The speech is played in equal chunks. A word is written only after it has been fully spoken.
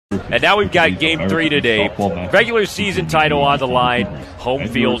And now we've got game 3 today. Regular season title on the line, home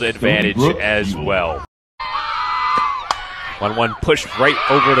field advantage as well. 1-1 pushed right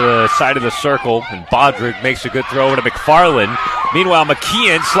over to the side of the circle, and Bodrick makes a good throw to McFarland. Meanwhile,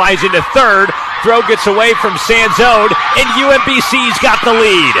 McKeon slides into third. Throw gets away from Sanzone, and UMBC's got the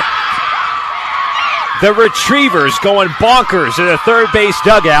lead. The Retrievers going bonkers in the third base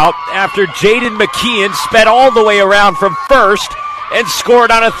dugout after Jaden McKeon sped all the way around from first and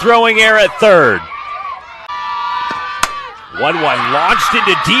scored on a throwing error at third. 1-1 launched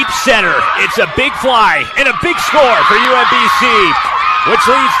into deep center. It's a big fly and a big score for UMBC, which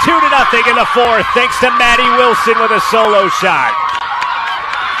leads 2-0 in the fourth thanks to Maddie Wilson with a solo shot.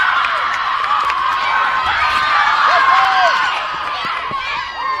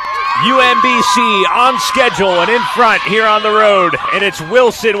 UMBC on schedule and in front here on the road, and it's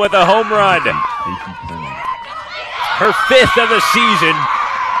Wilson with a home run. Her 5th of the season,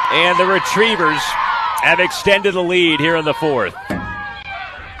 and the Retrievers have extended the lead here in the fourth.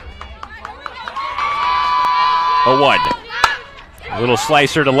 0-1. A little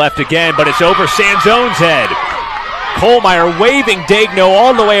slicer to left again, but it's over Sanzone's head. Kohlmeyer waving Dagno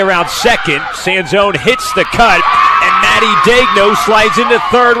all the way around second. Sanzone hits the cut, and Maddie Dagno slides into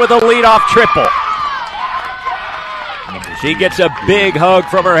third with a leadoff triple. She gets a big hug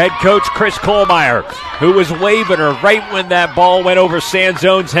from her head coach, Chris Kohlmeyer, who was waving her right when that ball went over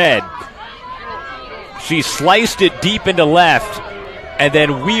Sanzone's head. She sliced it deep into left and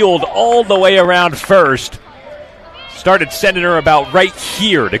then wheeled all the way around first. Started sending her about right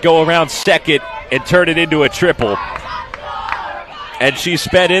here to go around second and turn it into a triple. And she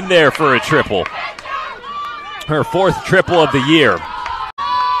sped in there for a triple. Her 4th triple of the year.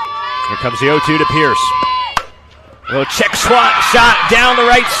 Here comes the 0-2 to Pierce. A little check shot down the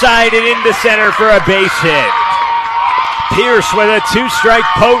right side and into center for a base hit. Pierce with a 2-strike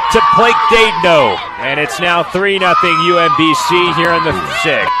poke to Blake Dagno. And it's now 3-0 UMBC here in the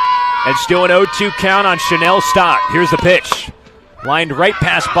 6th. And still an 0-2 count on Chanel Stock. Here's the pitch. Lined right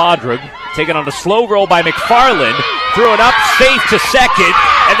past Bodrick. Taken on a slow roll by McFarland. Threw it up safe to second.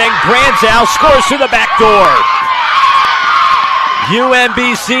 And then Granzow scores through the back door.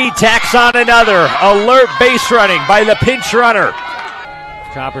 UMBC tacks on another. Alert base running by the pinch runner.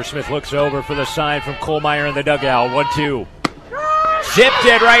 Coppersmith looks over for the sign from Kohlmeyer in the dugout. 1-2. Zipped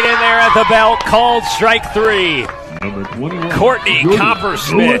it right in there at the belt. Called strike 3. Courtney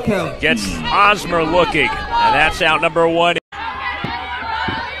Coppersmith gets Osmer looking. And that's out number 1.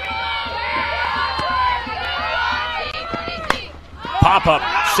 Pop-up,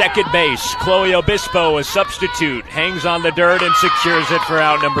 second base. Chloe Obispo, a substitute, hangs on the dirt and secures it for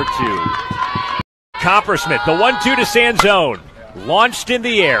out number 2. Coppersmith, the 1-2 to Sanzone. Launched in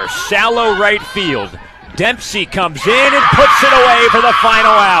the air, shallow right field. Dempsey comes in and puts it away for the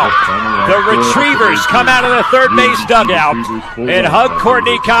final out. The Retrievers come out of the third base dugout and hug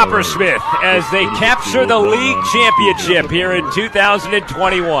Courtney Coppersmith as they capture the league championship here in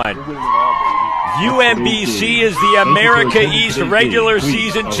 2021. UMBC is the America East regular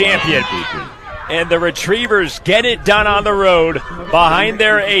season champion. And the Retrievers get it done on the road behind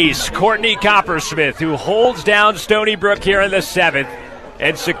their ace, Courtney Coppersmith, who holds down Stony Brook here in the 7th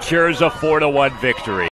and secures a 4-1 victory.